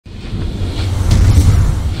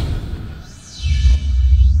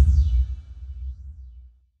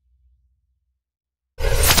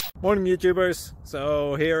Morning YouTubers.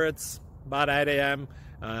 So here it's about 8 a.m.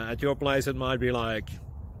 At your place it might be like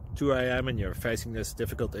 2 a.m. and you're facing this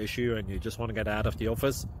difficult issue and you just want to get out of the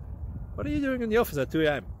office. What are you doing in the office at 2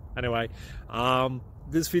 a.m.? Anyway,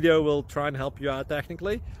 this video will try and help you out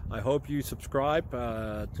technically. I hope you subscribe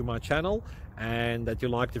to my channel and that you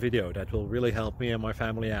like the video. That will really help me and my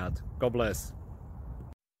family out. God bless.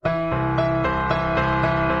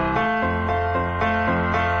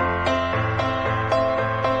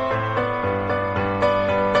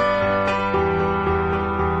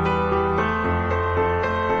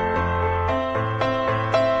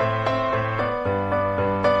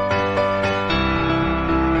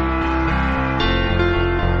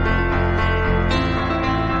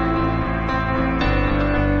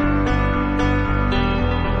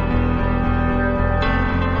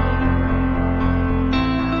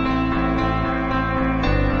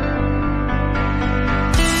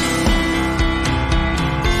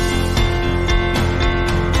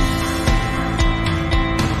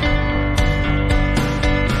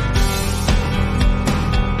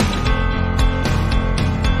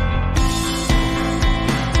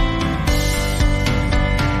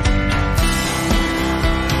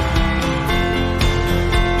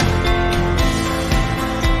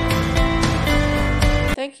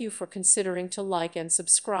 Thank you for considering to like and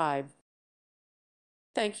subscribe.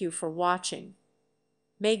 Thank you for watching.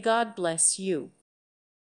 May God bless you.